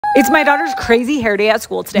It's my daughter's crazy hair day at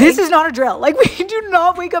school today. This is not a drill. Like, we do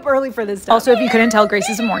not wake up early for this stuff. Also, if you couldn't tell, Grace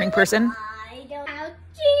is a morning person.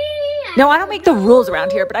 No, I don't make the rules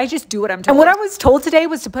around here, but I just do what I'm told. And what I was told today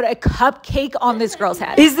was to put a cupcake on this girl's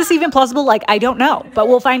head. Is this even plausible? Like, I don't know, but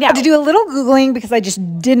we'll find out. I had to do a little Googling because I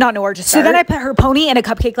just did not know where to start. So then I put her pony in a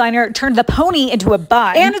cupcake liner, turned the pony into a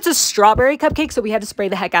bun. And it's a strawberry cupcake, so we had to spray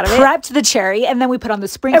the heck out of it. Prepped the cherry, and then we put on the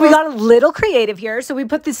sprinkles. And we got a little creative here, so we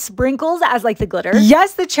put the sprinkles as like the glitter.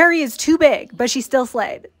 Yes, the cherry is too big, but she still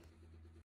slayed.